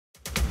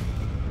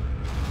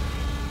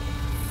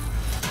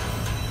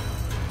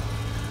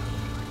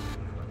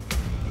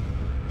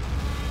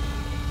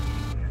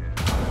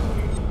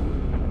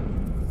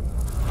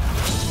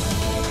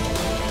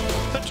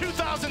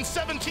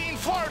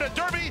Florida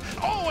Derby,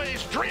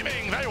 always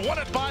dreaming. They won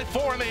it by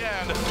 4 in the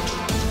end.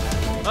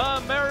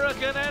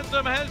 American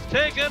Anthem has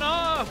taken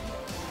off.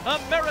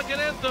 American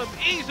Anthem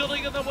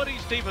easily in the Woody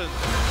Stevens.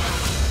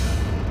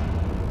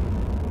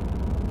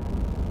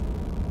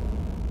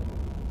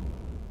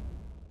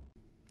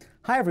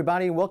 Hi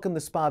everybody, welcome to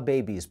Spa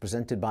Babies,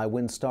 presented by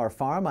WinStar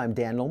Farm. I'm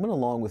Dan Illman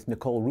along with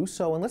Nicole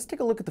Russo, and let's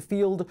take a look at the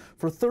field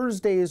for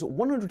Thursday's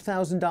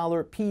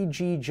 $100,000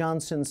 PG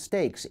Johnson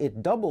Stakes.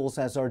 It doubles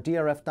as our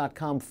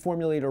DRF.com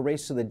Formulator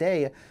Race of the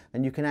Day,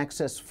 and you can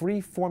access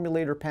free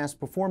Formulator past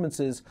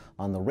performances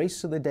on the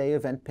Race of the Day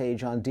event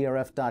page on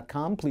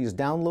DRF.com. Please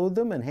download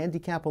them and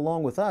handicap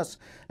along with us.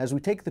 As we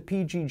take the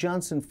PG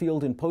Johnson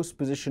field in post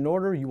position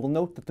order, you will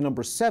note that the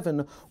number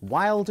 7,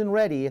 Wild and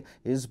Ready,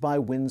 is by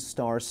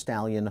WinStar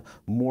Stallion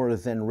More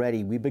Than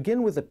Ready. We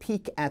begin with a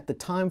peek at the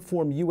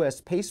Timeform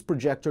U.S. pace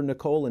projector,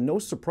 Nicole, and no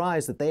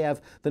surprise that they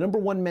have the number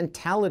 1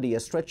 Mentality, a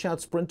stretch-out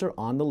sprinter,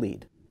 on the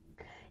lead.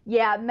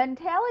 Yeah,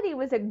 Mentality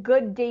was a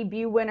good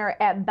debut winner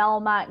at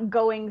Belmont,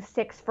 going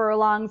 6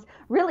 furlongs,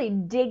 really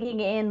digging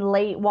in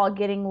late while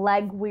getting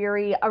leg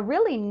weary. A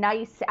really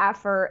nice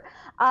effort.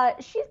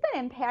 She's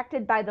been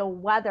impacted by the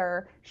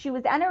weather. She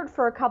was entered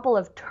for a couple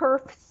of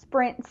turf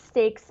sprint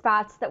stakes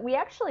spots that we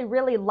actually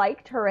really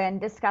liked her in,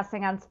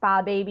 discussing on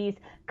Spa Babies,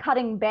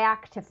 cutting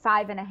back to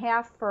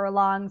 5.5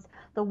 furlongs.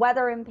 The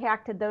weather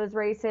impacted those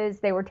races.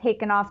 They were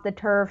taken off the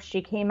turf.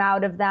 She came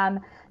out of them.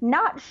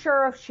 Not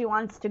sure if she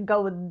wants to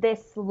go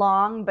this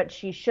long, but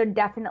she should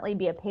definitely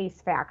be a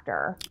pace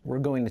factor. We're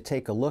going to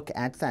take a look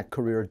at that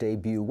career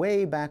debut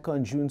way back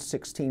on June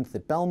 16th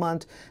at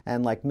Belmont.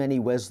 And like many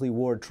Wesley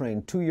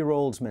Ward-trained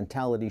 2-year-olds,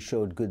 Mentality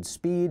showed good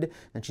speed,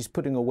 and she's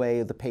putting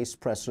away the pace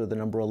presser, the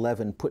number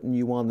 11, putting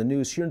you on the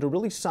news. She earned a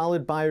really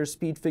solid buyer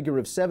speed figure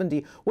of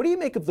 70. What do you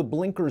make of the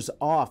blinkers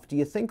off? Do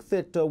you think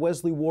that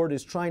Wesley Ward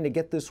is trying to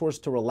get this horse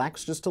to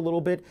relax just a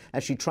little bit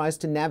as she tries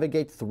to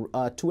navigate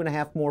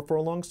 2.5 more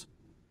furlongs?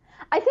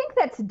 I think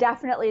that's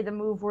definitely the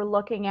move we're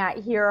looking at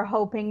here,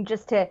 hoping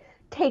just to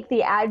take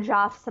the edge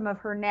off some of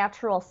her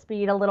natural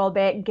speed a little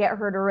bit, get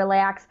her to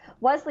relax.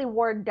 Wesley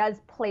Ward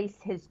does place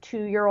his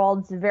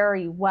 2-year-olds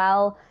very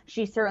well.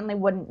 She certainly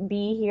wouldn't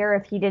be here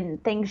if he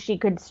didn't think she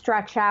could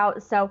stretch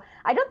out. So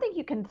I don't think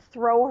you can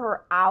throw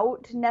her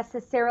out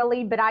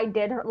necessarily, but I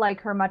did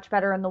like her much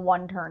better in the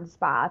 1-turn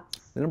spots.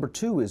 The number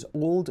 2 is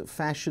Old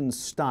Fashioned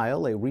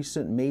Style, a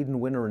recent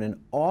maiden winner in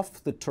an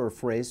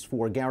off-the-turf race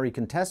for Gary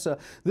Contessa.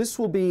 This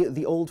will be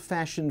the Old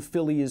Fashioned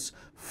filly's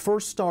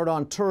first start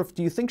on turf.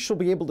 Do you think she'll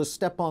be able to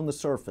step on the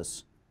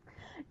surface?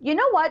 You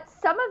know what?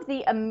 Some of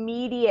the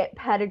immediate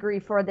pedigree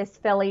for this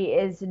filly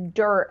is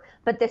dirt,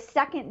 but the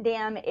second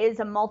dam is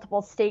a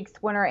multiple stakes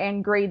winner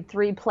and grade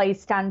 3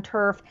 placed on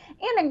turf,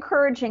 and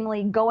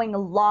encouragingly going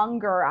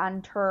longer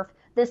on turf.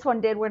 This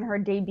one did win her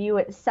debut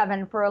at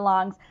 7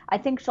 furlongs. I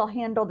think she'll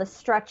handle the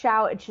stretch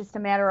out. It's just a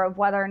matter of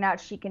whether or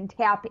not she can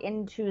tap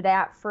into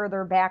that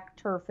further back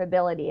turf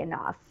ability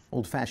enough.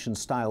 Old Fashioned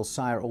Style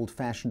sire, Old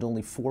Fashioned,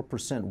 only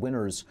 4%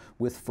 winners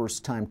with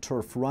first-time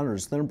turf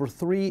runners. The number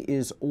 3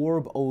 is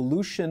Orb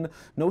Olution.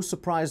 No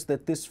surprise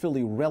that this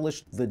filly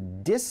relished the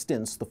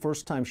distance the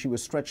first time she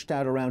was stretched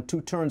out around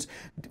 2 turns.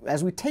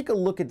 As we take a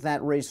look at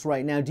that race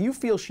right now, do you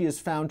feel she has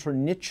found her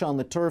niche on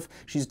the turf?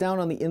 She's down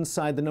on the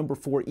inside, the number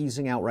 4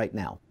 easing out right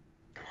now.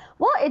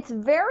 Well, it's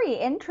very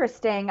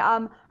interesting.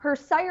 Her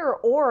sire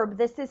Orb,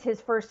 this is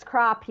his first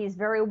crop. He's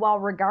very well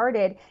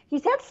regarded.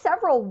 He's had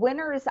several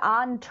winners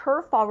on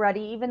turf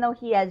already, even though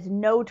he has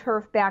no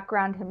turf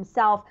background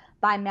himself,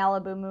 by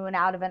Malibu Moon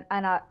out of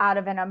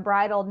an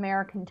unbridled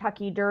mare,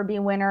 Kentucky Derby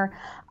winner.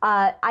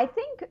 I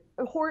think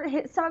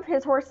some of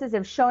his horses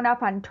have shown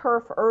up on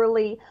turf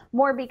early,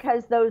 more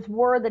because those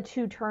were the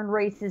 2-turn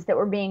races that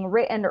were being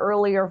written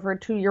earlier for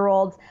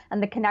 2-year-olds,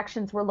 and the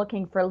connections were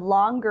looking for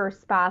longer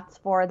spots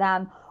for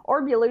them.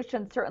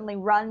 Orbulution certainly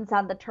runs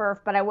on the turf,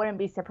 but I wouldn't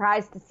be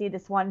surprised to see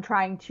this one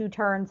trying 2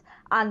 turns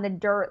on the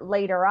dirt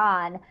later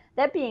on.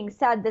 That being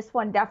said, this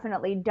one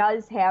definitely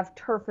does have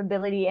turf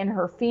ability in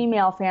her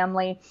female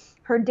family.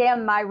 Her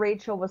dam, My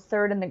Rachel, was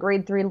 3rd in the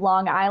grade 3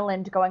 Long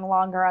Island, going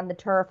longer on the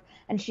turf,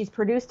 and she's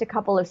produced a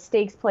couple of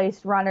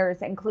stakes-placed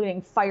runners,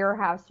 including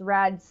Firehouse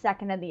Red,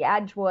 2nd in the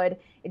Edgewood.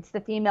 It's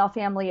the female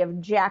family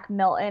of Jack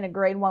Milton, a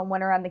grade 1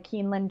 winner on the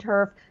Keeneland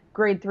turf,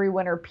 grade 3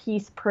 winner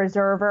Peace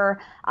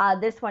Preserver.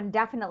 This one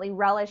definitely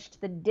relished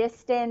the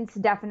distance,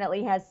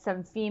 definitely has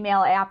some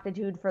female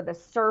aptitude for the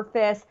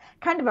surface,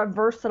 kind of a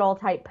versatile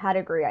type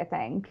pedigree, I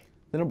think.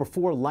 The number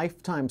 4,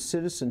 Lifetime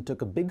Citizen,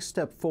 took a big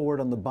step forward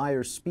on the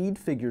buyer speed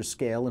figure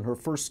scale in her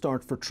first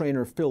start for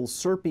trainer Phil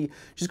Serpy.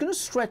 She's going to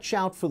stretch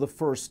out for the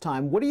first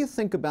time. What do you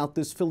think about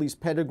this filly's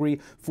pedigree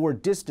for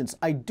distance?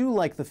 I do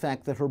like the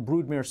fact that her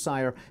broodmare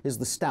sire is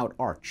the Stout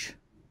Arch.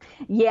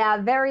 Yeah,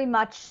 very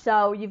much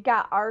so. You've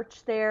got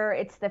Arch there.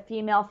 It's the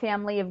female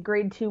family of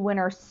Grade 2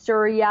 winner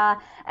Surya.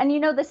 And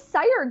the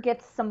sire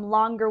gets some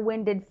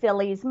longer-winded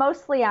fillies,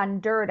 mostly on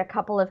dirt, a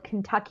couple of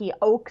Kentucky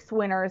Oaks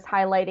winners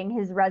highlighting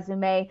his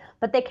resume.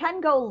 But they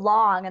can go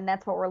long, and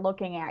that's what we're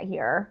looking at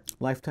here.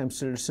 Lifetime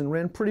Citizen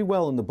ran pretty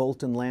well in the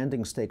Bolton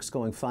Landing Stakes,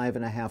 going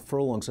 5.5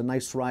 furlongs. A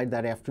nice ride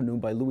that afternoon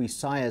by Luis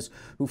Saez,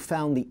 who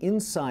found the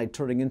inside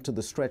turning into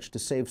the stretch to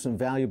save some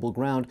valuable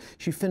ground.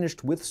 She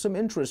finished with some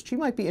interest. She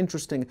might be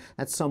interesting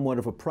at somewhat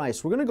of a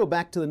price. We're going to go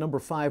back to the number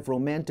 5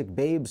 Romantic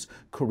Babe's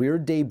career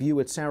debut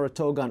at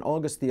Saratoga on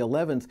August the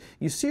 11th.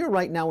 You see her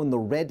right now in the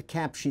red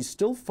cap. She's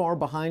still far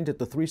behind at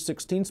the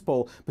 3/16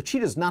 pole, but she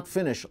does not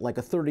finish like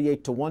a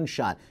 38-to-1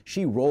 shot.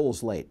 She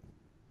rolls late.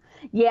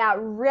 Yeah,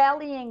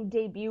 rallying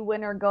debut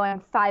winner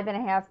going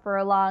 5.5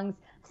 furlongs.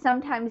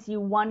 Sometimes you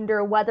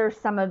wonder whether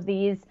some of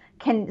these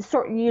can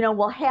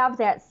will have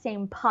that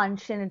same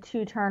punch in a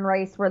two-turn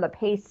race where the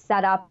pace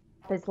setup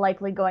is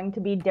likely going to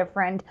be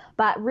different,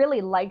 but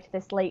really liked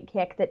this late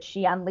kick that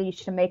she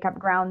unleashed to make up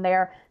ground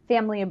there.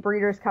 Family of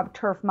Breeders'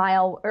 Cup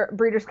Mile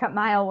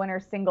winner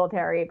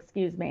Singletary,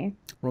 excuse me.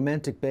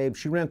 Romantic Babe,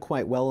 she ran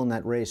quite well in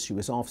that race. She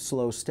was off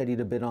slow, steadied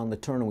a bit on the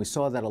turn, and we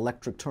saw that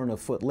electric turn a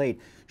foot late.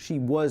 She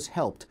was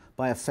helped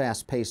by a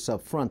fast pace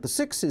up front. The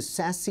 6 is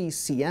Sassy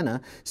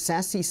Sienna.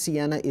 Sassy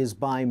Sienna is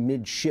by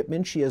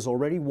Midshipman. She has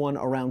already won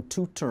around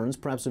 2 turns,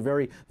 perhaps a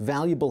very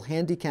valuable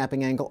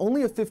handicapping angle.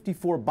 Only a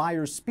 54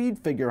 Buyer's speed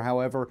figure,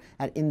 however,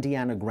 at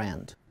Indiana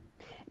Grand.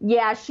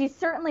 Yeah, she's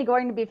certainly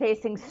going to be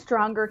facing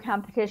stronger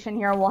competition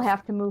here. We'll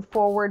have to move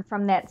forward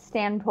from that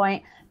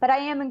standpoint. But I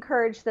am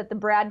encouraged that the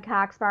Brad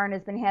Cox barn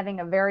has been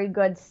having a very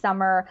good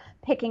summer,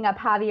 picking up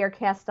Javier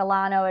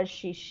Castellano as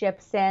she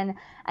ships in.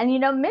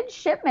 And,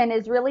 Midshipman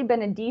has really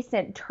been a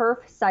decent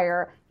turf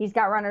sire. He's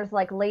got runners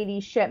like Lady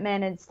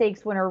Shipman and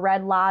stakes winner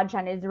Red Lodge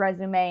on his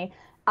resume.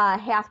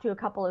 Half to a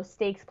couple of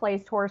stakes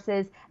placed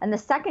horses. And the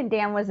second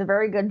dam was a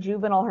very good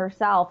juvenile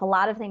herself. A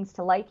lot of things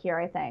to like here,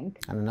 I think.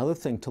 And another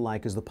thing to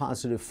like is the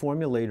positive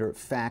formulator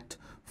fact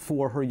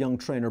for her young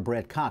trainer,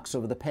 Brad Cox.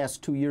 Over the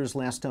past 2 years,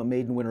 last out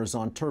maiden winners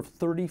on turf,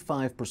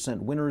 35%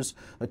 winners,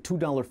 a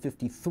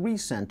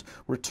 $2.53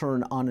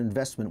 return on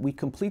investment. We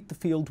complete the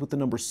field with the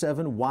number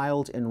 7,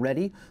 Wild and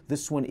Ready.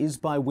 This one is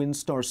by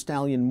WinStar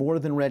Stallion, More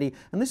Than Ready,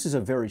 and this is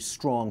a very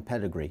strong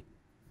pedigree.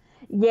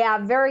 Yeah,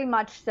 very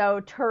much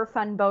so. Turf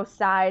on both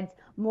sides.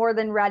 More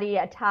Than Ready,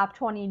 a top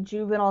 20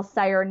 juvenile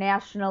sire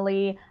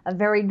nationally, a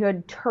very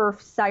good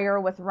turf sire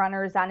with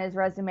runners on his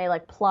resume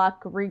like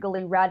Pluck,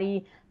 Regally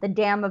Ready. The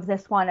dam of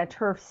this one, a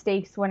turf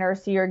stakes winner,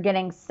 so you're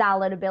getting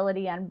solid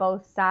ability on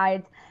both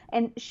sides.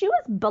 And she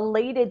was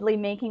belatedly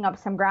making up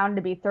some ground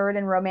to be third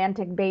in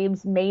Romantic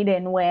Babe's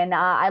maiden win.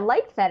 I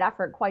liked that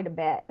effort quite a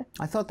bit.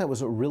 I thought that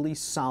was a really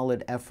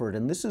solid effort,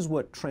 and this is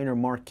what trainer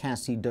Mark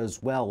Casse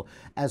does well,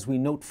 as we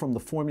note from the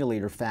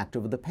formulator fact.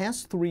 Over the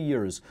past 3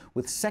 years,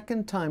 with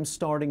second-time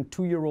starting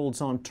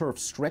 2-year-olds on turf,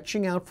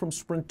 stretching out from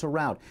sprint to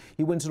route,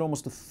 he wins at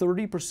almost a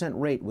 30%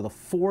 rate with a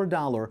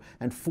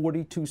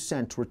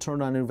 $4.42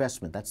 return on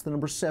investment. That's the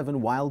number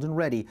 7, Wild and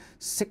Ready,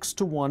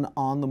 6-1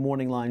 on the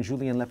morning line.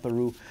 Julien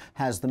Leparoux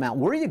has the mount.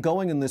 Where are you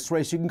going in this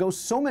race? You can go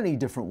so many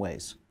different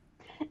ways.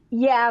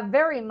 Yeah,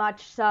 very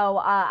much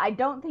so. I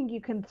don't think you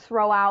can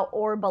throw out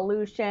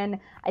Orbelution.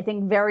 I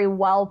think very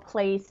well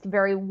placed,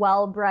 very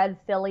well bred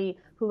filly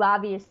who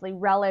obviously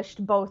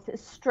relished both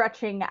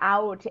stretching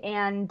out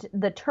and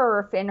the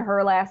turf in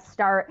her last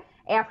start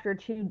after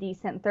 2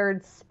 decent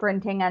thirds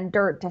sprinting on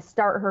dirt to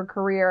start her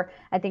career.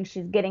 I think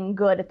she's getting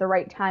good at the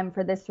right time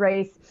for this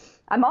race.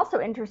 I'm also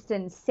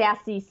interested in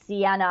Sassy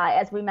Sienna.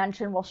 As we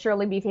mentioned, will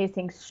surely be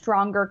facing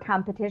stronger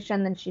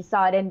competition than she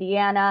saw at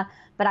Indiana,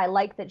 but I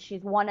like that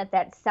she's won at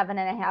that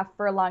 7.5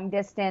 furlong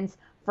distance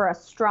for a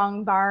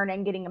strong barn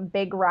and getting a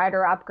big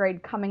rider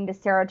upgrade coming to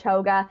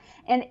Saratoga.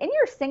 And in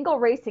your single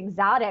race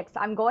exotics,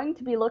 I'm going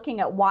to be looking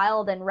at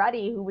Wild and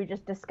Ready, who we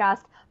just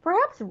discussed,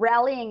 perhaps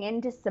rallying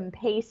into some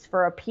pace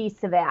for a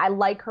piece of it. I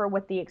like her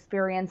with the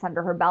experience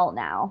under her belt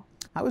now.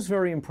 I was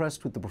very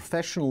impressed with the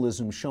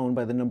professionalism shown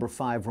by the number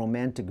 5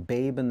 Romantic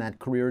Babe in that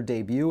career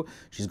debut.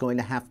 She's going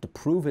to have to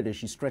prove it as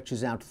she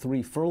stretches out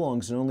 3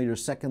 furlongs in only her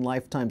second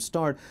lifetime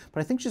start, but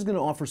I think she's going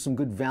to offer some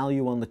good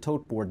value on the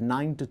tote board.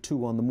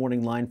 9-2 on the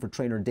morning line for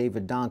trainer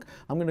David Donk.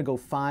 I'm going to go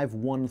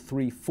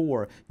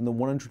 5-1-3-4 in the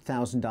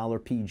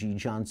 $100,000 PG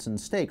Johnson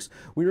Stakes.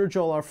 We urge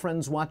all our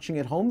friends watching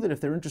at home that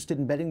if they're interested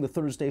in betting the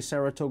Thursday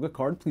Saratoga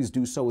card, please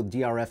do so with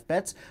DRF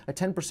Bets. A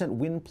 10%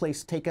 win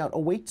place takeout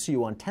awaits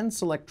you on 10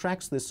 select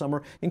tracks this summer,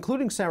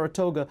 including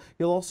Saratoga.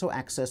 You'll also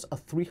access a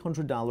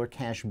 $300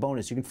 cash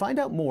bonus. You can find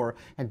out more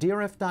at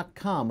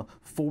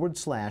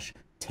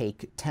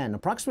drf.com/take10.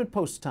 Approximate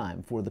post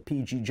time for the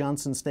PG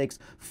Johnson Stakes,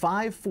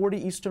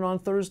 5:40 Eastern on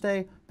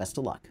Thursday. Best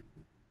of luck.